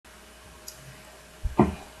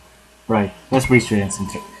Right, let's breeze through this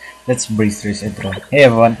intro. Let's breeze through this intro. Hey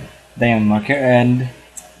everyone, I am Mark here, and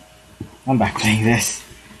I'm back playing this.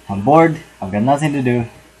 I'm bored, I've got nothing to do.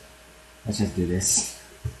 Let's just do this.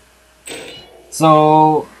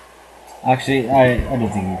 So, actually, I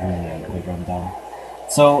don't think we really have a good rundown.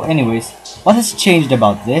 So, anyways, what has changed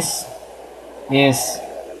about this is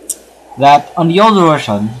that on the old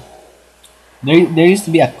version, there used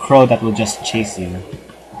to be a crow that would just chase you.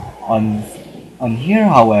 On here,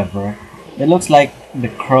 however, it looks like the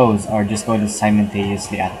crows are just going to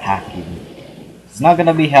simultaneously attack you. It's not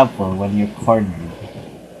gonna be helpful when you're cornered,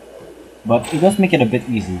 but it does make it a bit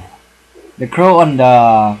easy. The crow on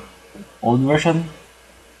the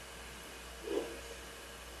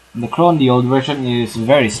crow on the old version is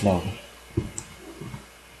very slow.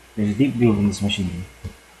 There's a deep groove in this machine.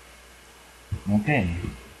 Okay.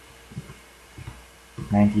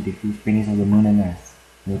 90 degrees paintings of the moon and earth.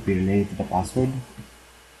 Will it be related to the password?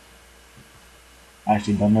 I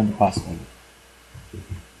actually don't know the password.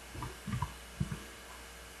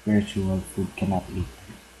 Spiritual food cannot eat.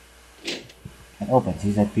 It opens.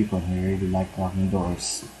 He said people who really like locking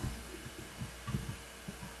doors.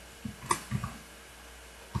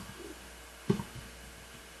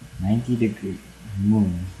 $90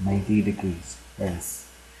 moon, 90 degrees earth.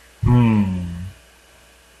 There's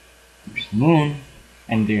moon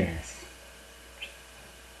and the earth.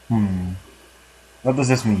 What does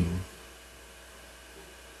this mean?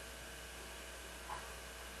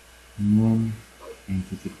 Moon,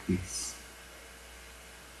 90 degrees.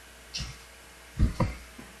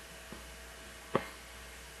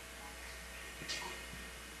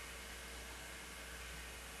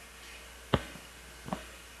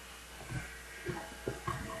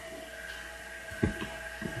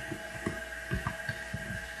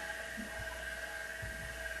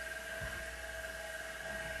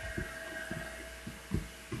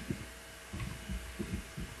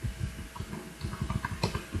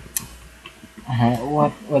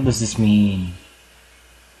 What does this mean?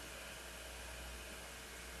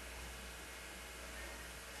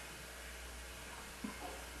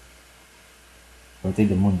 Rotate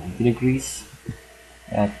the moon 90 degrees?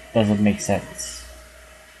 That doesn't make sense.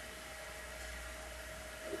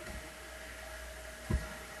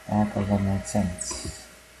 That doesn't make sense.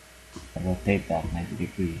 I rotate that 90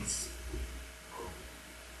 degrees.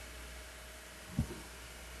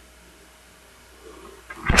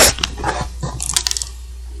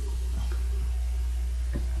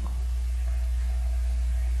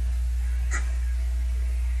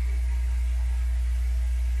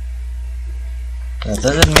 That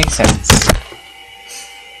doesn't make sense.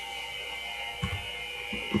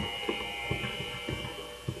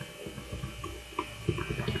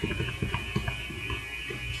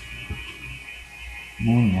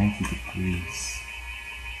 Moon 90 degrees.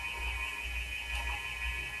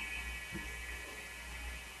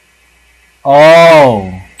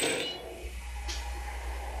 Oh!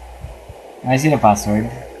 I see the password.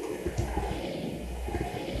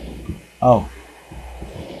 Oh.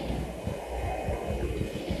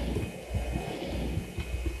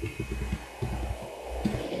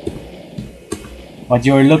 What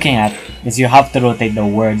you're looking at is you have to rotate the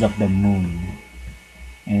words of the moon.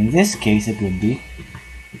 In this case, it would be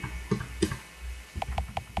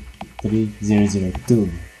 3002.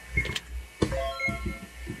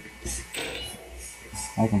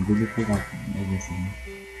 I completely forgot everything.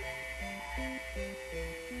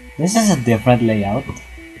 This is a different layout.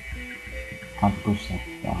 Can't push that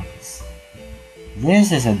box.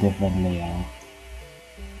 This is a different layout.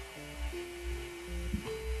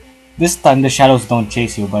 This time the shadows don't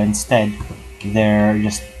chase you, but instead they're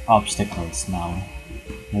just obstacles now.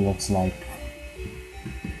 It looks like.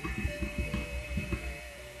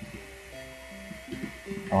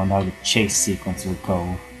 I wonder how the chase sequence will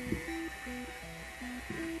go.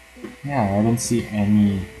 Yeah, I don't see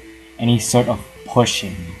any sort of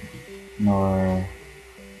pushing nor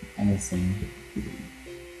anything.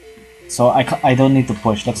 So I don't need to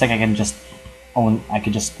push. Looks like I can just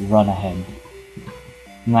run ahead.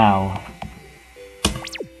 Now,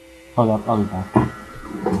 hold up, I'll be back.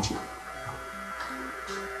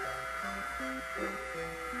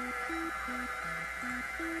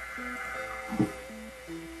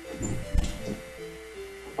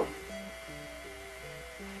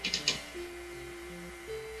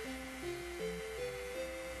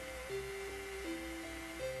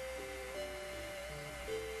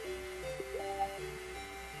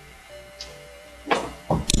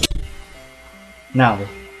 Now,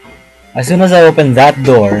 as soon as I open that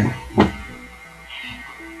door,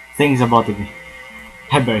 things about to be.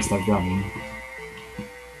 I better start running.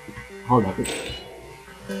 Hold up.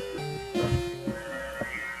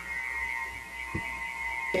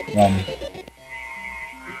 Run.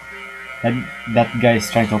 That guy is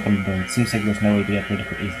trying to open the door. It seems like there's no way to get rid of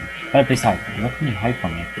it easily. Better place hide. What can you hide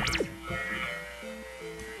from it?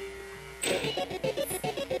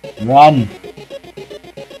 Run!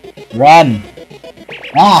 Run!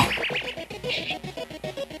 Ah!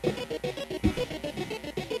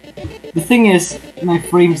 The thing is, my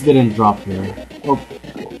frames didn't drop here. Oh.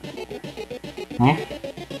 Huh?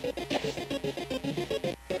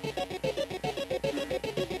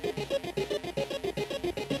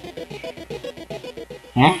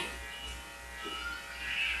 Huh?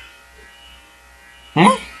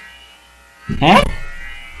 Huh? Huh?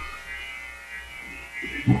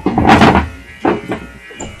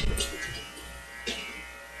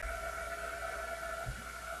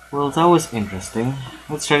 Well, that was interesting.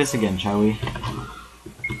 Let's try this again, shall we?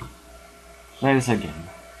 Try this again.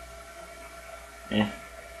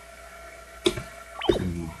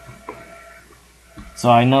 So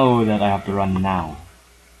I know that I have to run now,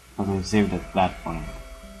 because I saved at that point.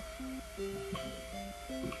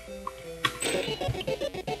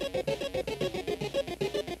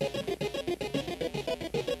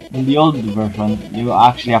 In the old version, you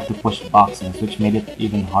actually have to push boxes, which made it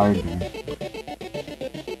even harder.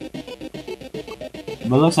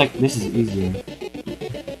 But it looks like this is easier.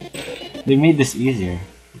 They made this easier.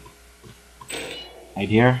 Right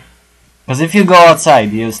here? Because if you go outside,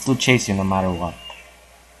 he'll still chase you no matter what.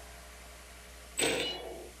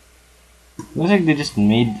 Looks like they just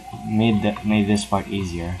made this part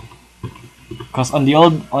easier. Because on the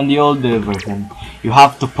old version, you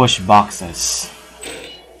have to push boxes,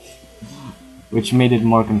 which made it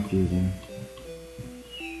more confusing.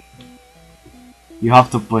 You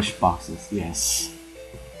have to push boxes, yes.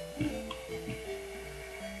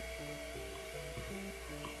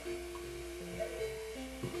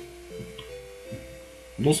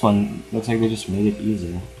 This one looks like they just made it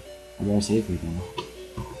easier. I better save it then.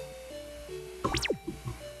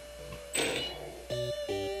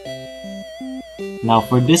 Now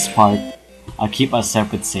for this part, I'll keep a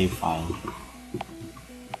separate save file.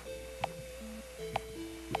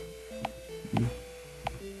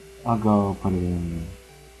 I'll go put it in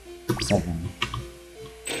 7.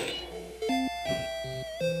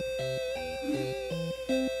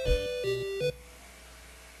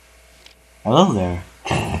 Hello there.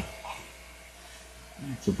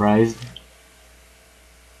 Surprised?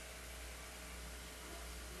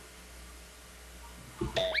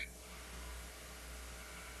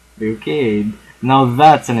 Okay, now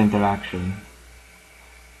that's an interaction.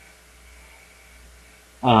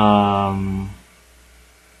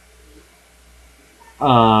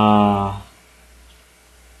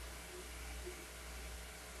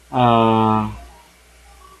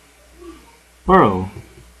 Puro,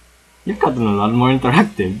 you've gotten a lot more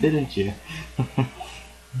interactive, didn't you?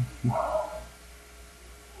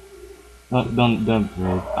 Don't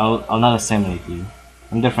worry. I'll not assimilate you.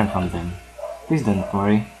 I'm different from them. Please don't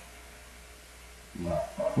worry. You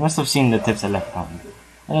must have seen the tips I left on.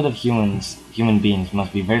 I know that human beings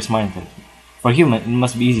must be very smart and intelligent. For human, it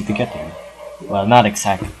must be easy to get there. Well, not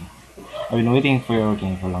exactly. I've been waiting for your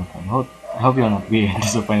game for a long time. I hope you'll not be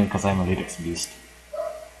disappointed because I'm a latex beast.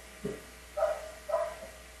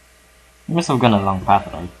 You must have gone a long path,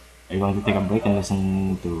 right? Are you going to take a break and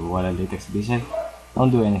listen to what a latex beast said? Don't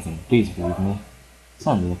do anything. Please believe me.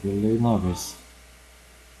 Suddenly I feel very nervous.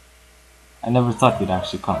 I never thought you'd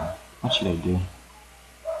actually come. What should I do?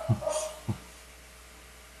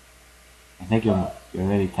 I think you're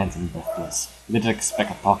already tense and breathless. You didn't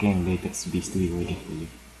expect a talking latex beast to be waiting for you.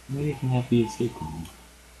 Maybe I can help you escape from him.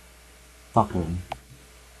 Talk to him.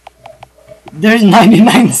 There's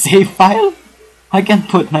 99 save file? I can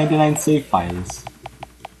put 99 save files.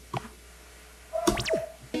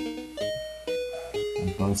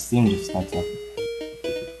 And Steam just starts up.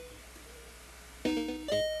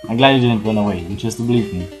 I'm glad you didn't run away. You chose to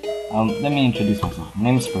believe me. Let me introduce myself. My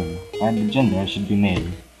name is Puro. I have the gender, I should be male.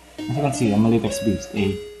 As you can see, I'm a latex beast,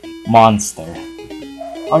 a monster.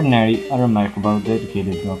 Ordinary, unremarkable,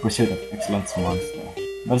 dedicated to a pursuit of excellence monster.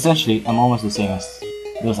 But essentially, I'm almost the same as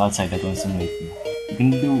those outside that will simulate me.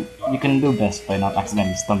 You can do best by not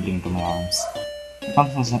accidentally stumbling into my arms. The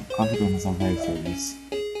consequences are very serious.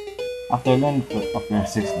 After I learned of your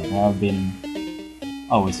existence, I have been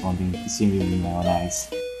always wanting to see you with my own eyes.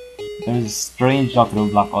 There is a strange lock that will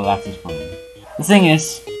block all access from me. The thing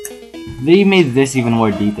is, they made this even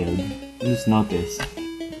more detailed. Just notice.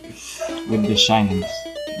 With the shine and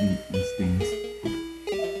these things.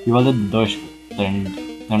 You welded the door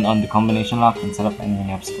turn on the combination lock and set up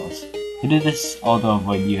any obstacles. To do this, all to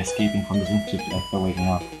avoid you escaping from this institute after waking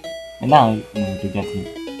up. And now, to get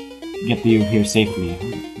to you here safely.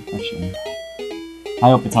 Question. I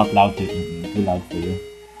hope it's not too loud for you.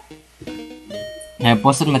 I have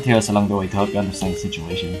posted materials along the way to help you understand the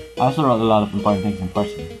situation. I also wrote a lot of important things in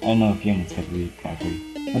person. I don't know if humans get read correctly,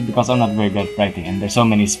 but because I'm not very good at writing and there's so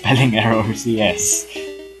many spelling errors, yes.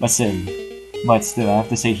 But still, I have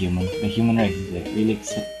to say the human race is really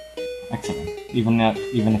excellent. Even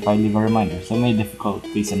if I leave a reminder, so many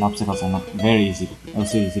difficulties and obstacles are not very easy,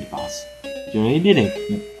 also easy to pass. You already did it.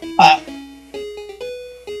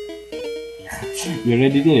 You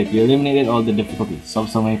already did it. You eliminated all the difficulties,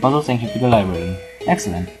 solved so many puzzles, and came to the library.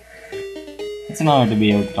 Excellent. It's an honor to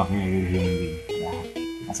be able to talk to a real human being. Yeah.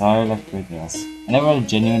 That's how I like to us. I never had a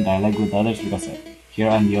genuine dialogue with others because here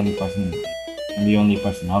I'm the only person.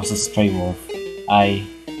 I was a stray wolf. I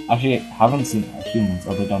actually haven't seen humans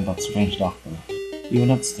other than that strange doctor. Even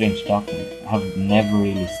that strange doctor, I have never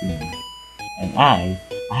really seen him. And I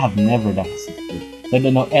have never done this, so I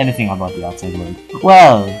don't know anything about the outside world.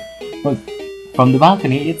 Well, from the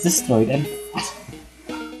balcony, it's destroyed and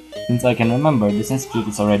since I can remember, this institute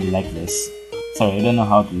is already like this. Sorry, I don't know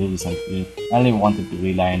how to live this institute. I only wanted to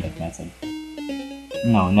rely on that method.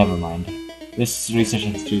 No, never mind. This research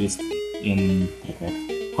institute is in Cricket,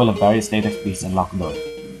 full of various latex pieces and locked doors.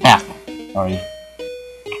 Sorry.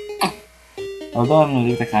 Although I'm a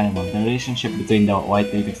latex animal, the relationship between the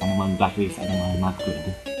white latex animal and black latex animal is not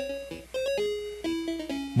good.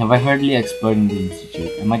 Now, if I hurriedly explored in the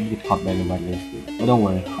institute, I might get caught by the white latex group. But don't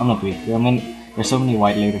worry, I'm not weak. There's so many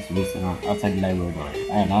white latex police outside the library door.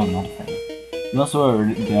 I'm not afraid. And also,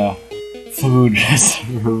 the food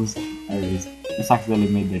reserves are raised. This accidentally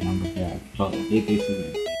made the numbers there. They taste so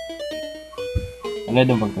good. I read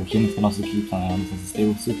the book that humans can also keep some animals as a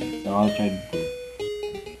stable soup, so I'll try to do.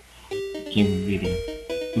 Keep reading.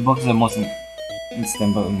 The book is the most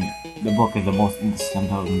incidental in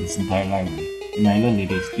this entire library. In my lonely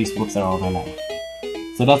days, these books are all I like.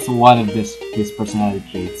 So that's one of his personality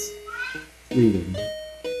traits. Reading.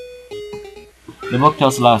 The book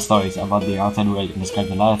tells a lot of stories about the outside world and describes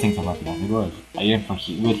a lot of things about the outside world. I yearn for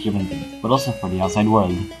with human beings, but also for the outside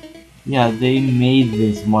world. Yeah, they made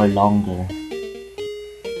this more longer.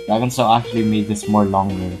 Dragonstone actually made this more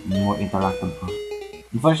longer and more interactive.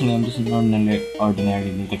 Unfortunately, I'm just an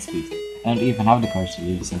ordinary latex piece. I don't even have the courage to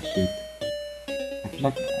leave this institute. I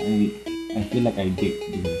feel like I did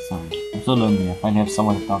this. Sorry. I'm so lonely. I finally have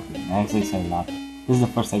someone to talk to. I actually say a lot. This is the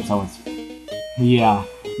first time someone's. Yeah,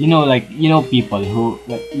 you know people who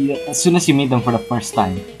as soon as you meet them for the first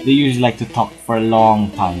time, they usually like to talk for a long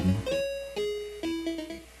time.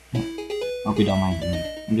 Hope you don't mind me.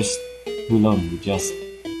 I'm just too lonely. Just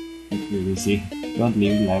you see. You want to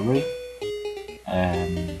leave the library?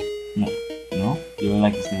 No. You would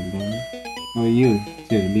like to stay lonely? Who are you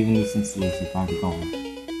too? Leaving this installation, trying to go.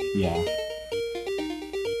 Yeah.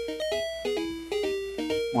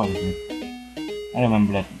 What is it? I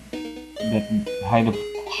remember that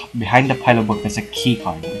behind the pile of books there's a key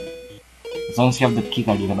card. As long as you have the key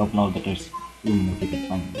card, you can open all the doors if you can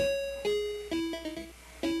find it.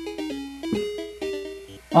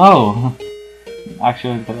 Oh,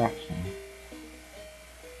 actual interaction.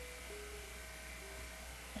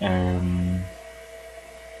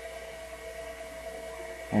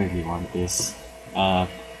 I really want this.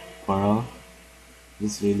 Puro.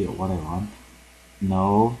 Is this really what I want?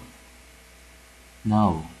 No.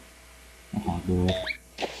 I can't do it.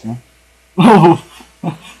 Huh? Oh!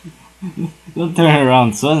 Don't turn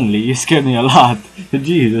around suddenly, you scared me a lot.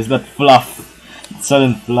 Jesus, that fluff.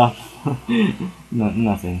 Sudden fluff. No,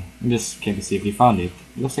 nothing. I just came to see if you found it.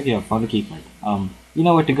 Looks like you have found the keycard. You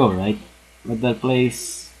know where to go, right? But that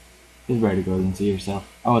place is where to go and see yourself.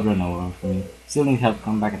 I would run over for me. Still need help,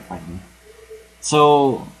 come back and find me.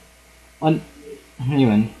 So, when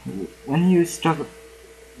you struggle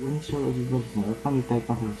with your brother, I found you type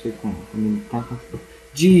onto the street corner.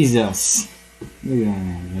 Jesus!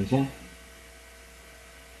 Then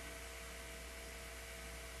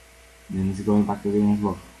he's going back to reading his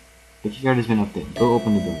book. The keycard has been obtained. Go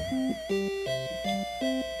open the door.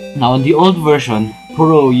 Now, in the old version,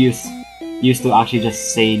 Puro used to actually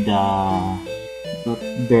just say the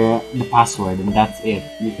password, and that's it.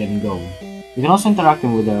 You can go. You can also interact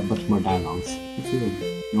with a bunch more dialogues. It's weird.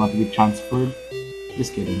 You want to be transferred?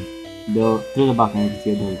 Just kidding. Through the balcony, you can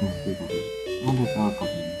see a door you can speak of it. Under our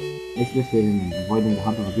company. It's just hidden, avoiding the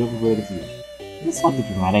hunt of a group of rated seers. This is not too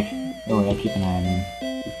dramatic. Don't worry, I'll keep an eye on you.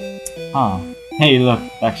 Huh. Hey, look,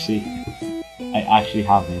 I actually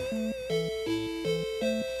have it.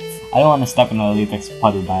 I don't want to step in a latex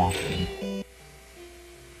puddle by accident.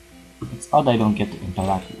 It's odd I don't get to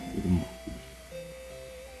interact with it anymore.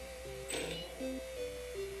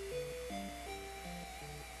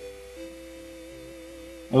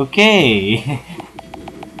 Okay.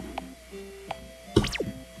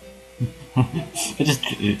 I just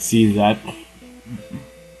see that.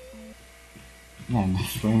 Yeah, my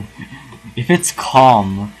frame. If it's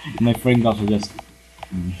calm, my frame drops will just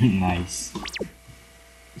nice.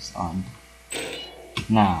 It's on.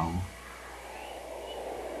 Now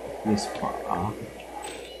this part.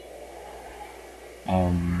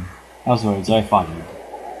 Words I followed.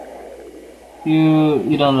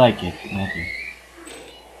 You don't like it, okay.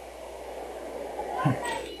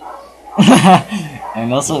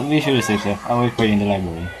 And also be sure to say so. I'll wait for you in the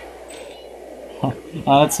library.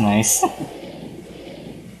 Oh, that's nice.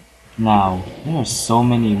 Now, there are so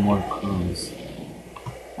many more clues.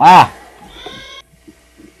 Ah!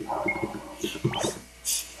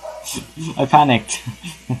 I panicked.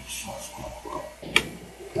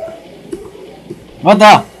 What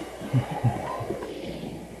the?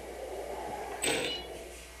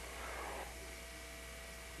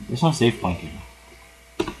 There's no save point here.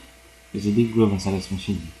 There's a deep groove inside this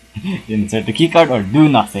machine. Insert the keycard or do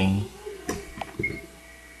nothing.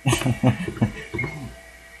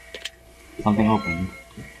 Something opened.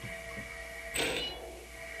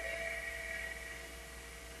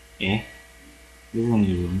 Eh? This is a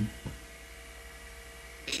new room.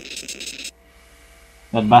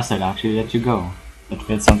 That bastard actually let you go. But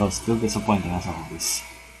felt somehow still disappointing as always.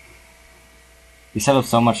 You set up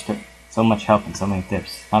so much help and so many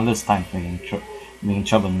tips. Now this time for making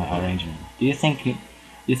trouble in my arrangement. Do you think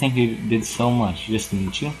he did so much just to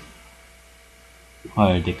meet you?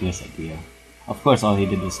 What a ridiculous idea. Of course all he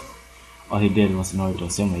did was in order to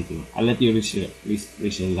assimilate you. I let you reach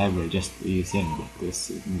the library just to use him to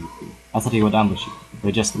assimilate you. I thought he would ambush you,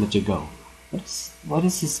 but just let you go. What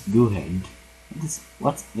is his goo head?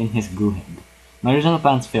 What's in his goo head? My original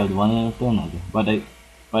plans failed one after another, but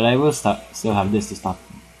I will still have this to stop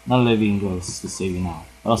him. Not letting go is to save you now,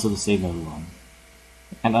 but also to save everyone.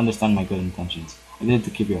 I can't understand my good intentions. I did it to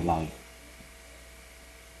keep you alive.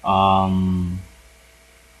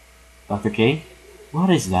 Dr. K? What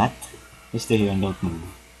is that? Just stay here and don't move.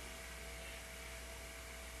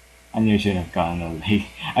 I knew I shouldn't have gotten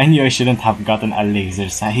I knew I shouldn't have gotten a laser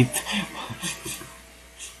sight.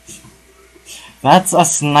 That's a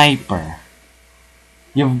sniper.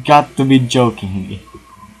 You've got to be joking me.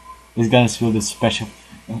 This gun is filled with special.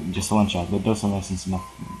 Just one shot, but those are lessons enough.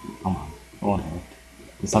 Come on, it won't hurt.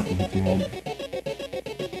 There's something hit your head.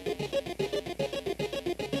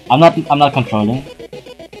 I'm not controlling.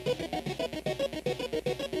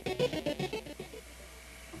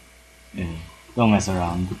 Don't mess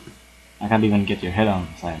around. I can't even get your head on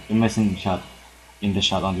side. You're missing the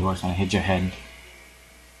shot only works when I hit your head.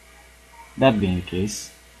 That being the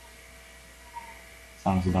case, as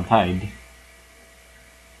long as you don't hide.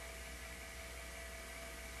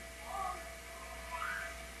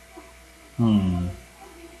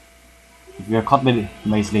 If you are caught by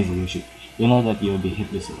his laser, you know that you will be hit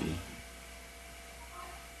this way.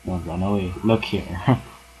 Don't run away. Look here.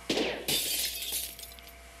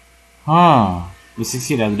 You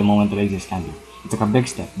succeeded at the moment the laser scanned you. You took a big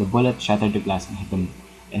step. The bullet shattered the glass and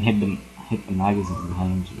hit the magazine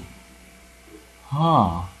behind you.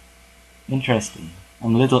 Interesting.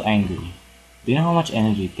 I'm a little angry. Do you know how much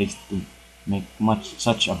energy it takes to make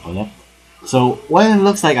such a bullet? So what it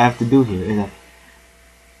looks like I have to do here is that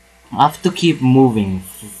I have to keep moving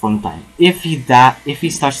from time. If he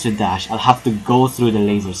starts to dash, I'll have to go through the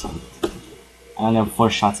laser sight. I only have 4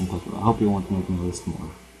 shots in total. I hope you won't make me waste more.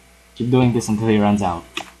 Keep doing this until he runs out.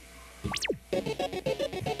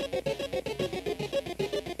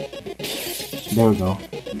 There we go.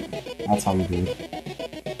 That's how you do it.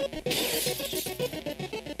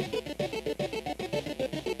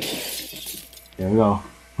 There we go.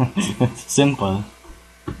 Simple.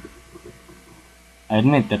 I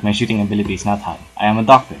admit that my shooting ability is not high. I am a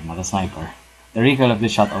doctor, not a sniper. The recoil of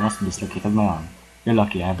this shot almost dislocated my arm. You're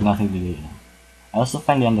lucky, I have nothing to do now. I also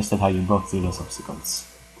finally understood how you broke through those obstacles.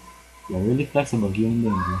 You're a really flexible human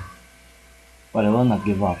being, huh? But I will not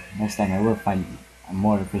give up. Next time I will find a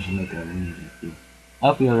more efficient way to eliminate you. I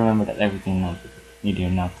hope you'll remember that everything need here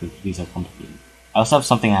not to these are complicated. I also have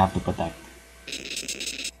something I have to protect.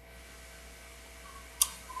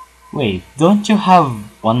 Wait, don't you have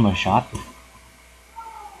one more shot?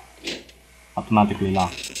 Automatically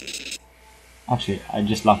locked. Actually, I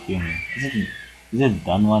just locked you in here. Is it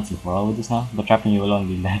done once and for all with this now? But trapping you will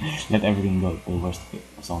only let everything go to the worst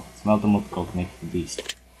assault. Smell the multiple to make the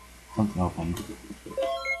beast. Something opened.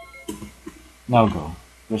 Now go.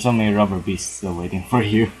 There's so many rubber beasts still waiting for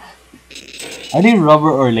you. Are they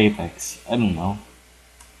rubber or latex? I don't know.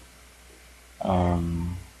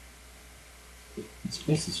 This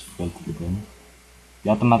place is filled to the brim. The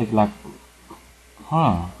automatic lock.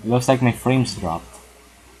 Huh. Looks like my frames dropped.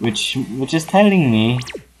 Which is telling me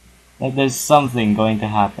that there's something going to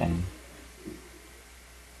happen.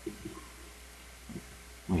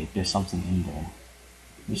 Wait, there's something in there.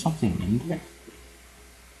 There's something in there?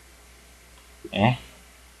 Eh?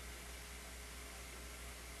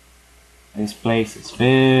 This place is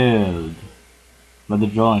filled. But the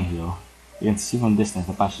drawing though, you can see from distance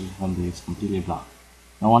the passage from the is completely blocked.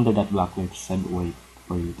 No wonder that blacklight said wait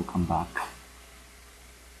for you to come back.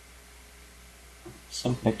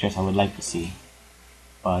 Some pictures I would like to see,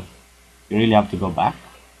 but you really have to go back?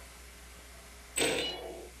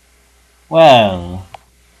 Well...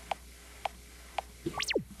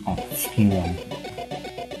 Oh, run.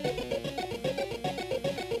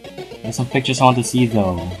 There's some pictures I want to see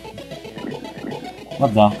though.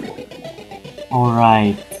 What the?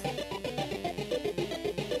 Alright.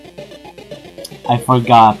 I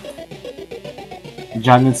forgot.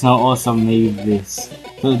 Dragons now also made this,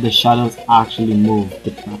 so the shadows actually move to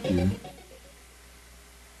trap you.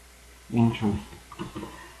 Interesting.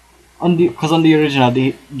 Because on the original,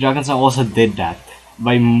 the Dragons now also did that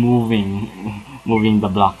by moving the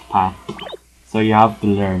blocked path. So you have to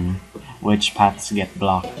learn which paths get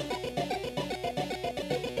blocked.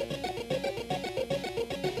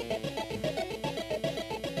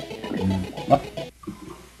 What?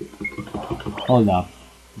 Hold up.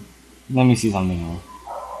 Let me see something more.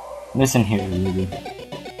 Listen here, Ruby.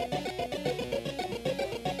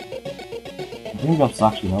 Raindrops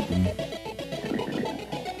actually helping me.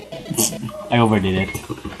 I overdid it.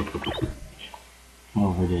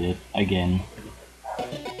 Overdid it again.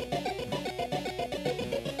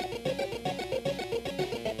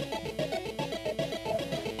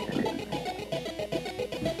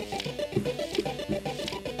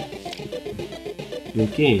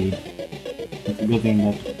 Okay. It's a good thing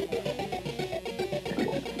that...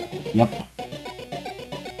 Yep.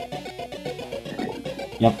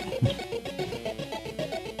 Yep.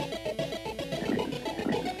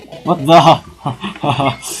 What the?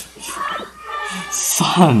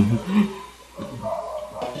 Son!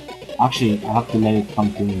 Actually, I have to let it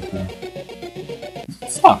come to me too.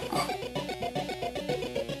 It's stuck.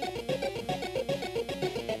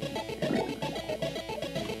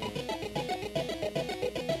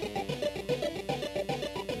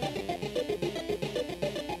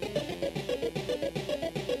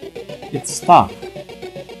 It's stuck.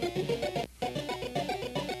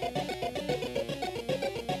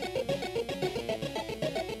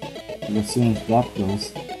 And as soon as that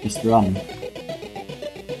goes, just run.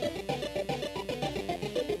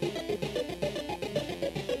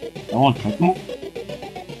 That won't trick me?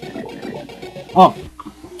 Oh!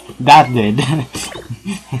 That did.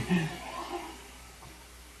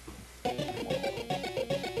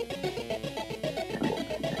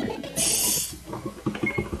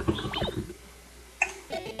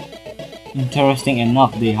 Interesting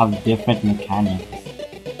enough, they have different mechanics.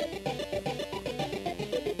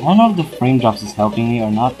 I don't know if the frame drops is helping me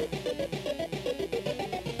or not.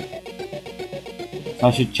 So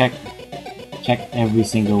I should check every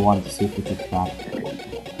single one to see if it's a trap.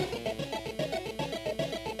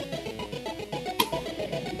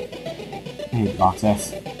 Hey,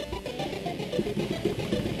 boxes.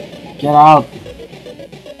 Get out!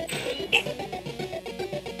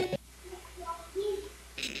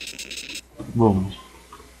 Boom.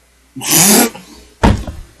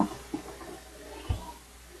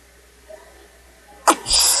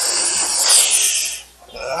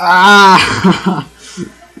 Ah!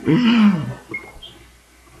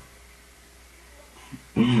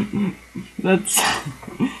 That's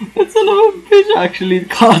son of a bitch actually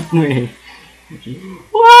caught me.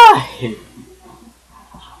 Why?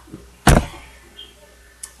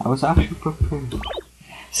 I was actually prepared.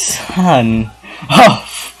 Son. Oh.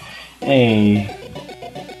 Hey.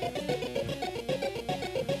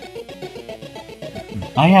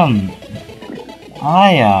 I am.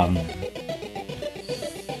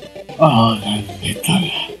 Oh, that little.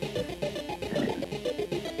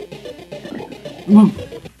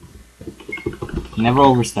 Never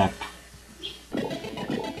overstep.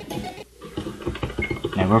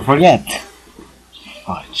 Never forget.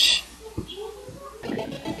 Watch.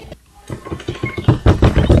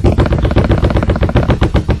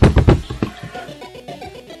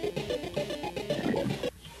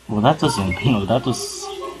 Well, that doesn't. No, that was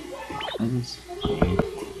great.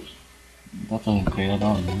 That wasn't great at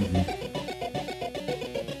all, really.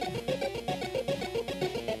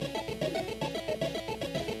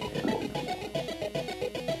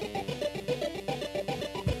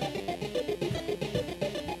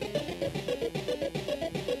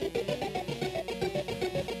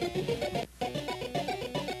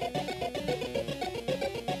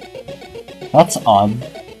 That's odd.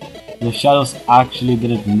 The shadows actually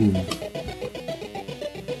didn't move.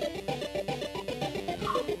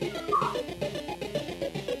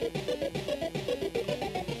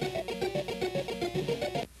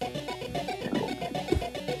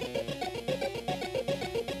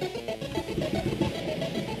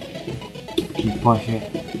 Keep pushing.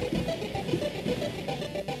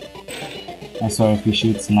 I saw if he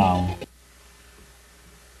shoots now.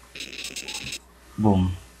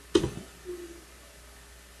 Boom.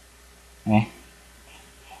 Eh?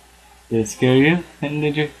 Did it scare you? And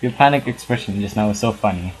did you? Your panic expression just now was so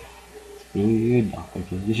funny. Screw you, Doc.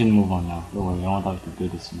 Okay, you should move on now. Don't worry, I won't have to do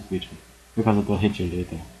this in the future. Because it will hit you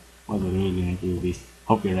later. What will really make you beast.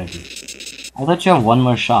 Hope you're ready. I thought you have one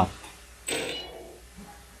more shot.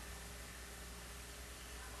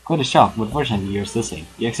 Quite a shock, but fortunately you're still safe.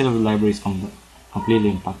 The exit of the library is completely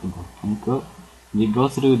impeccable. Did you go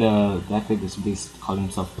through the deck with this beast calling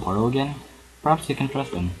himself Puro again? Perhaps you can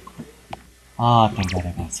trust him. Ah, thank God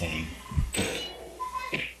I can save.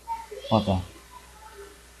 What the?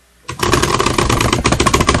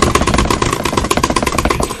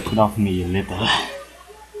 Get off me, you little.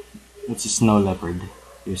 It's a snow leopard.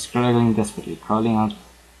 You're struggling desperately, crawling out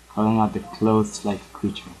the clothes like a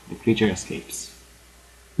creature. The creature escapes.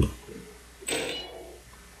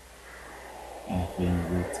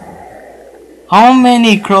 How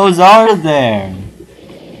many crows are there?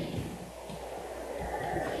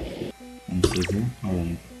 Let me see here. I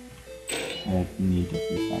don't need to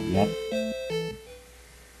do that yet.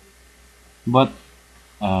 But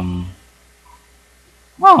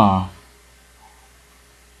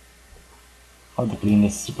how to clean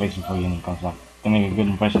this place before Union comes back to make a good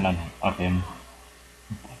impression of him.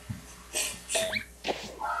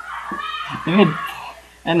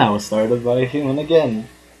 And I was started by a human again.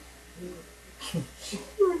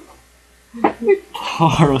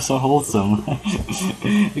 Puro was so wholesome.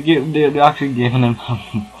 they actually gave him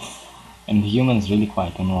and the human is really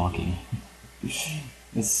quiet when walking.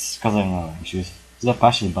 It's because I'm wearing shoes. Is that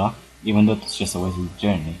partially back? Even though it's just a wasted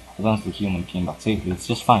journey. As long as the human came back safely, it's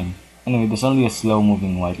just fine. Anyway, there's only a slow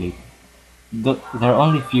moving white lake. There are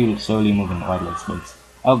only few slowly moving white lake slates.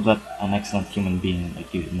 I hope that an excellent human being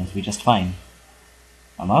like you must be just fine.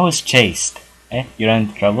 I was chased. Eh? You're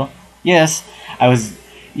in trouble? Yes, I was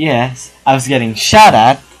getting shot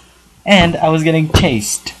at, and I was getting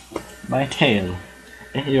chased by a tail.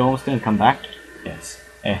 Eh, you almost didn't come back? Yes.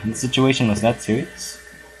 Eh, the situation was that serious?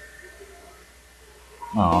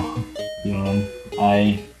 Oh, human.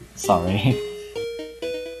 Sorry.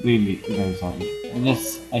 Really, very sorry.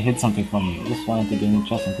 I hid something from you. I just wanted to gain your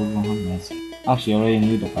trust and prove my humbleness. Actually, I already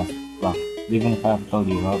knew the past block. Even if I have told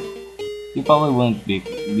you about, you probably wouldn't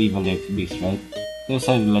leave a beast, right? I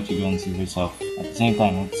decided to let you go and see for yourself. At the same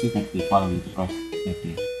time, I'd secretly follow you to press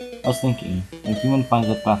safety. I was thinking, if human finds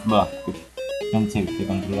that path blocked, which can take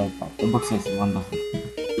on the right path. The book says one doesn't.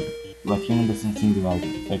 But human doesn't seem to like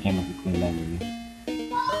it, so I came back to clean the library.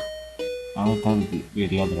 I will tell you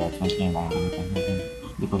the other arts once came back and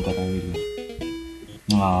the book that I really.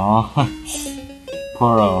 Aww.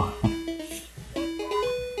 Puro.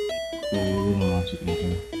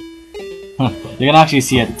 You can actually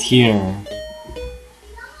see a tear.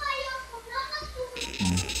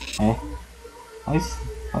 Eh?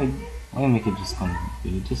 Why make it just come?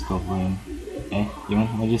 You just go for him. Eh?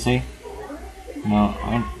 What'd you say? No,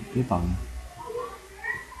 aren't you talking?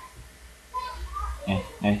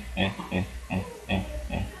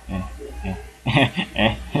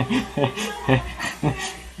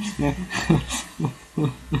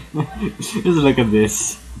 Just look at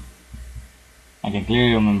this. I can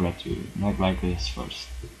clearly remember that you not like this first.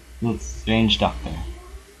 Little strange doctor.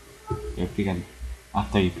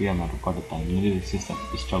 After you figure out a quarter time, you need to system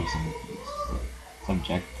is troublesome with this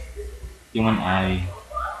subject. Human eye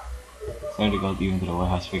started to go even to the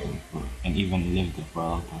warehouse figure and even lived there for a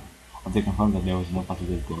long time. After confirmed that there was no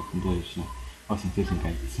possibility of continuation, I was increasing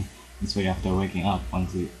guidance. This way, after waking up,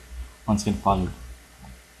 once can follow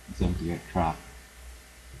them to get trapped.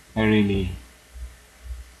 Yeah,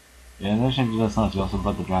 in addition to the sons, you also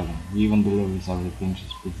brought the dragon. You even delivered several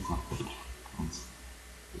dangerous pieces of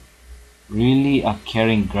really a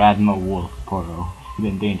caring grandma wolf, Puro. He's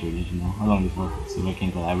in danger, did you know? How long before so they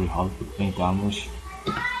came to every hall, playing to ambush?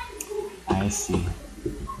 I see.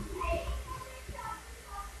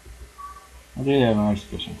 I really have my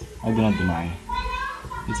suspicions. I do not deny.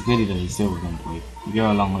 It's a pity that he still was going to wait. You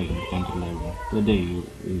go a long way in return to the library. The day you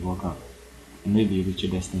woke up. And maybe you reach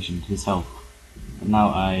your destination with his help. But now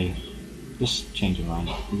I just change your mind.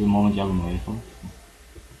 Is the moment you have been waiting for?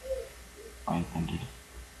 Fine, 100.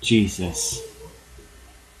 Jesus.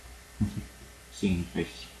 Seeing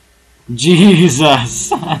face.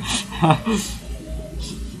 Jesus!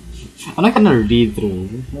 I'm not gonna read through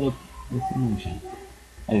this. What emotion?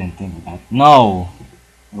 I didn't think of that. No!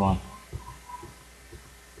 I want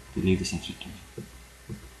to leave this instruction.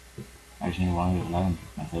 Actually, I want to 11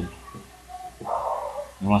 method.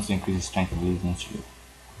 He wants to increase his strength and resistance.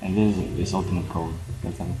 And this is his ultimate goal.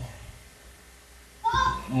 Let's have it.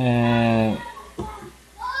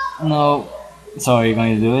 No. So are you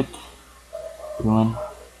going to do it? Come on.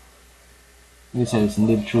 You said it's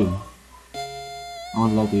indeed true. I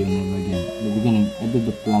won't lie to you never again. In the beginning, I did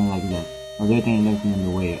the plan like that. I was waiting and lurking in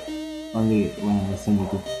the way. Only when I was simply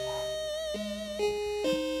to...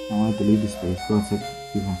 I wanted to leave this place, go and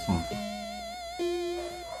see myself.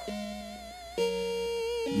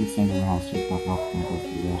 This end of the house just got off and goes to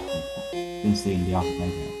the restaurant. Didn't stay in the office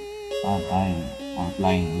like that. I'm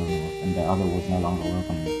flying alone, and the other was no longer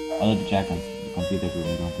welcome me. All of the jackets, the computer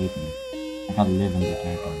room don't take me. I can't live in their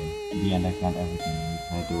territory. In the end, I can't everything and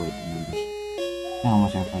decided to wait in English. How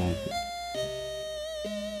much I tried to.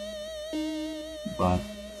 But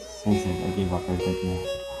since I gave up everything.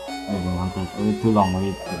 I don't want to wait too long,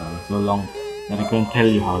 so long that I can't tell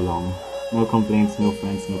you how long. No complaints, no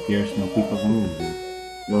friends, no peers, no people anywhere.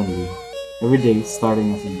 Lonely. Every day,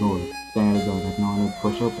 starting as a door, staring at a door that no one would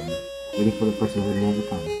push open, waiting for the person who would never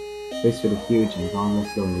come. Faced with a huge and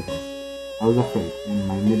boundless loneliness. I was afraid, and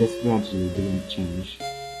my midst gradually began to change.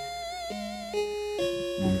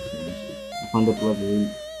 I found that what I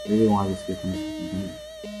really wanted to escape from this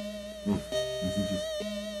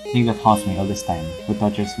thing that haunts me all this time, who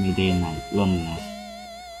tortures me day and night, loneliness.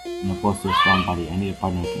 In opposed to a strong body, I need a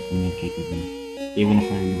partner who can communicate with me. Even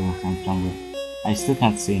if I really want to sound stronger, I still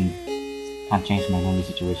can't change my lonely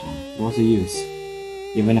situation. So what's the use?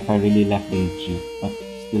 Even if I really left the industry, but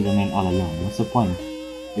still remain all alone, what's the point?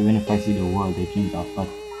 Even if I see the world I dreamed of, but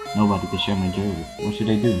nobody to share my joy with, what should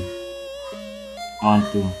I do? I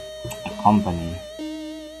want to accompany.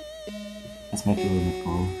 That's my favorite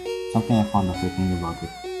goal. Something I found after thinking about it.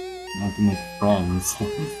 I want to make friends.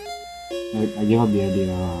 I gave up the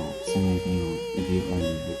idea of simulating with you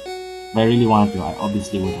earlier. If I really wanted to, I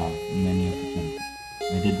obviously would have many opportunities.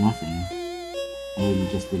 I did nothing. I would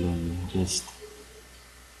just be lonely. Just...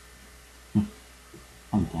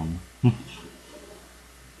 I'm done.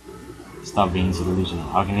 Stop being so delusional.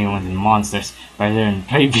 How can humans and monsters rather than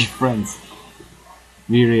try to be friends?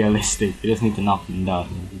 Be realistic. You just need to knock them down.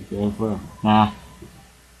 Nah.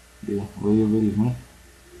 Will you believe me?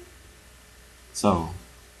 So,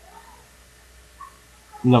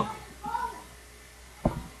 look.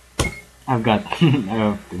 I've got. I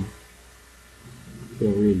have to. So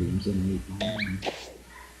really, I'm so neat.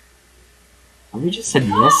 Have you just said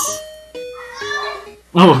yes?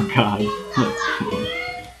 Oh god.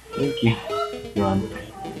 Thank you. You're on.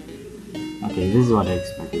 Okay, this is what I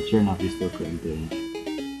expected. Sure enough, you still couldn't do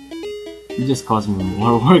it. You just caused me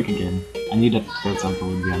more work again. I knew that third sample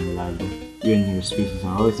would be unreliable. You and your species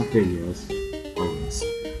are always a failures. Always.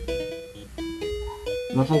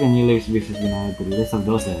 Looks like a new layer species has been added to the list of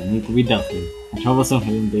those that need to be dealt with. A troublesome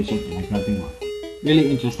inundation and like nothing more. Really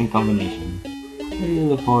interesting combination. I really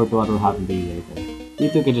look forward to what will happen to you later. You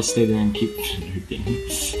two can just stay there and keep flirting.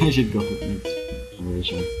 I should go for the next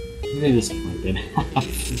generation. I'm really disappointed.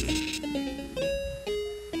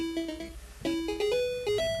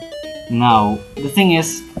 Now, the thing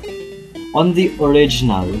is, on the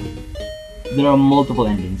original, there are multiple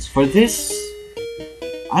endings. For this,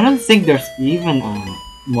 I don't think there's even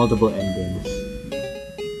multiple endings.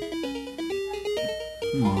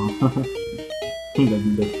 No.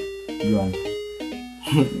 Run.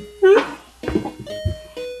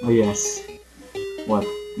 Oh yes. What?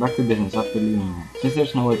 Back to business after leaving. Since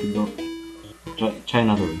there's nowhere to go, try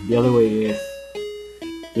another way. The other way is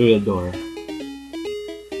through the door.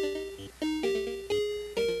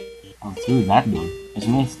 Oh, through that door. There's a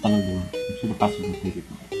main tunnel door. I'm sure the passage will take it.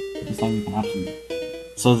 This time you can actually.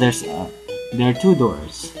 So there are two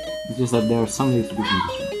doors. It's just that there are some ways between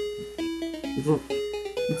this one.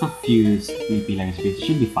 It's a few sleepy like space. It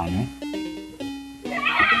should be fine, right?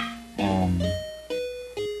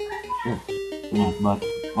 Sure. Yeah, but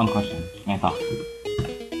one question. Can I talk?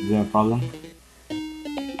 Is there a problem?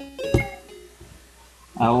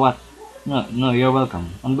 What? No, you're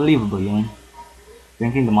welcome. Unbelievable, Ewan.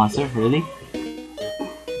 Drinking the monster? Really?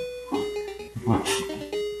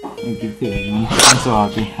 Thank you too, Ewan. I'm so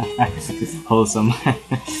happy. Wholesome.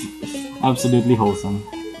 Absolutely wholesome.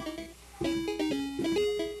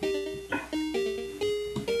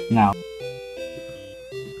 Now.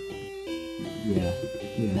 Yeah.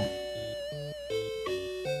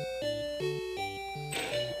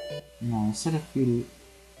 Now, instead of you,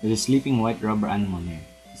 there's a sleeping white rubber animal here.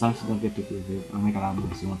 As long as you don't get too close to it or make a loud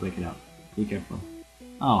noise, you won't wake it up. Be careful.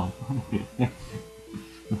 Oh.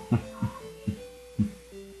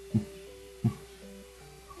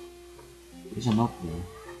 There's a note there.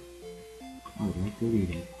 I would like to read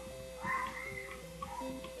it.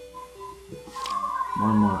 More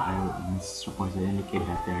and more eyewitness reports that indicate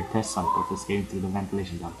that there are test samples escaping through the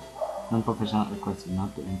ventilation duct. Non-professional requested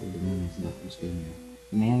not to enter the maintenance duct or screen here.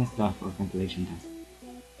 The maintenance duct or ventilation test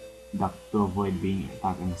duct to avoid being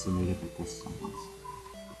attacked and simulated by test samples.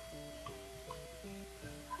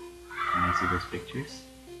 Can I see those pictures?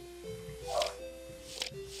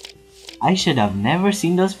 I should have never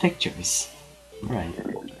seen those pictures. Right.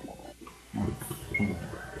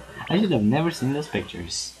 I should have never seen those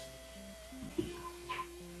pictures.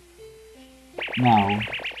 Now,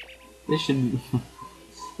 this should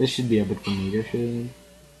this should be a bit familiar.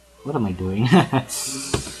 What am I doing?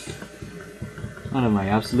 What am I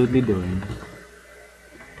absolutely doing?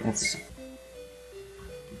 That's.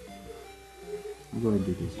 How do I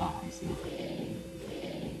do this? Ah, I see.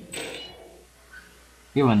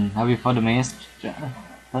 Ewan, have you found the maze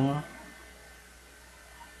tunnel?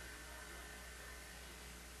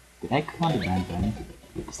 Did I come on the band then?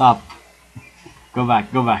 Stop! Go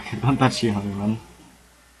back, go back. Don't touch you, everyone.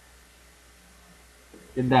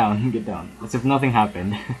 Get down, get down. As if nothing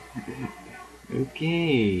happened.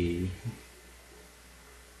 Okay.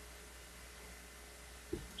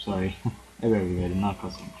 Sorry. I very good, not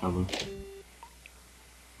causing trouble.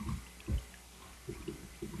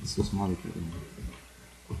 It's so small. The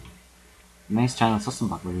maze channel is also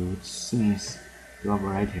back which seems to have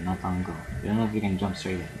arrived here not long ago. I don't know if you can jump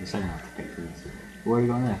straight in. Decided not to take this. Where are we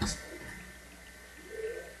going next?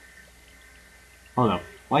 Hold up.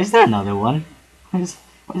 Why is there another one? Why is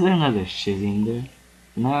there another shizzy in there?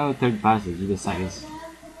 The narrow third passage with the size.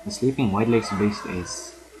 The sleeping White Lake's base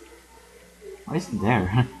is. Why is it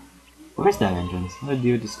there? Where's that entrance? What do you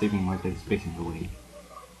do with the sleeping White Lake's base in the way?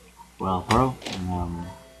 Well, Puro,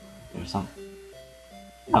 there's some.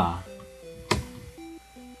 Ah.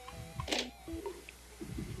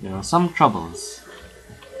 There are some troubles.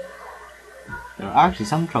 There are actually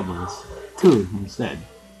some troubles. 2 instead.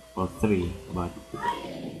 Well, 3, but.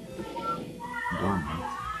 Dormant.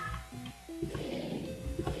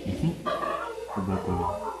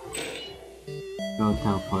 Go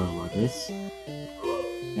tell Puro about this.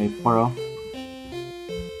 Hey, Puro.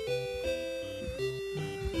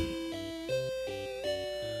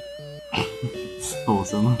 It's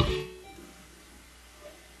wholesome.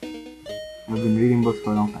 I've been reading books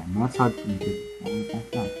for a long time. Now it's hard for me to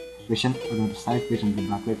vision or the precise vision of the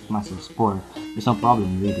Black Lake's massive spore. There's no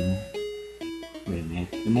problem reading. Wait a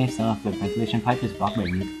minute. The main tunnel of the ventilation pipe is blocked by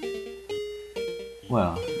meat.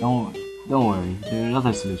 Well, don't worry. There are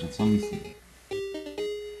other solutions. Let me see.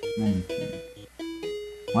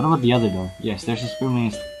 What about the other door? Yes, there's a screw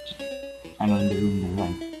main channel in the room on the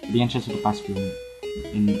right. The entrance to the past room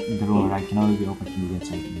in the room on the right can only be opened from the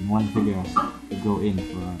inside. And one figure has to go in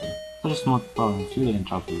for another. Such a small problem shouldn't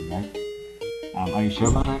interrupt you, right? Are you sure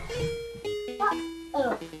about that?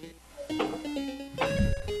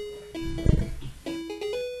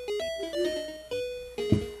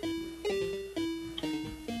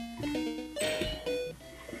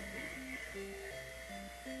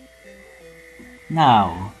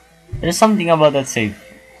 Now, there's something about that save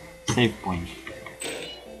point.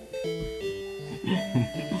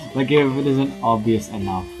 Like if it isn't obvious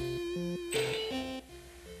enough.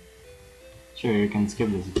 Sure, you can skip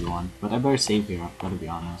this if you want, but I better save here, I've gotta be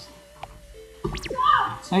honest.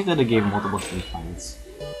 It's nice that they gave multiple save files.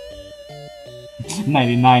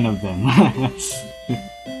 99 of them.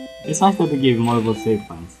 It's nice that they gave multiple save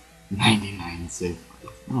files. 99 save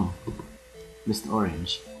files. Oh. Mr.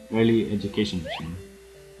 Orange. Early education machine.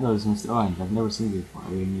 Hello, this is Mr. Orange. I've never seen you before.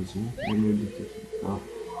 Are you new to me? Early education. So,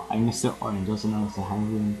 I'm Mr. Orange, also known as the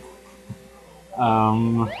Hanging.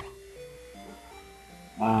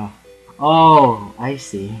 Oh, I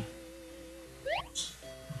see.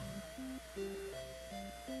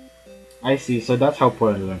 I see, so that's how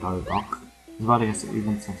Puro learned how to talk. His body has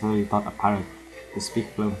even successfully taught a parrot to speak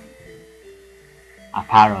fluent. A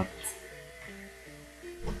parrot.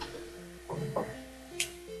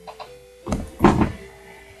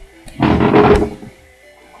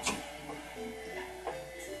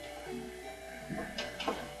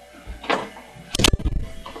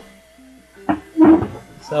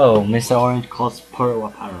 So, Mr. Orange calls Puro a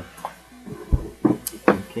parrot.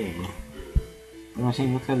 Okay. The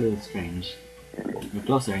machine looks a little strange. You're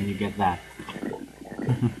closer and you get that.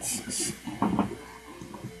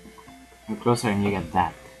 You're closer and you get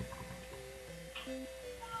that.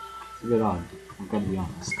 It's a bit odd, I've got to be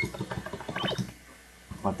honest.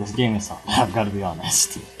 But this game is hard, I've gotta be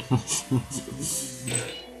honest.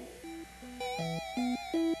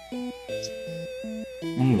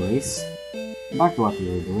 Anyways, back to what we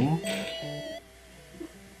were doing.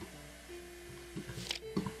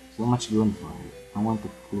 So much going for it. I want to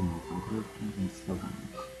clean my computer and stuff.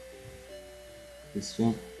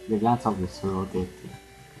 The glance of this rotate.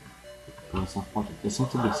 There seems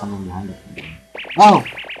to be something behind it. Oh!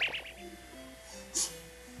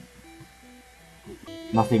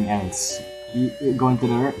 Nothing else. Going to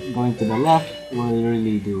the left will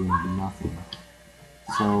really do nothing.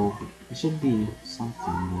 So it should be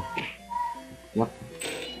something. Yep.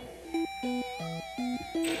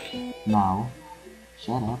 Now,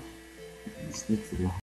 shut up. This needs to go.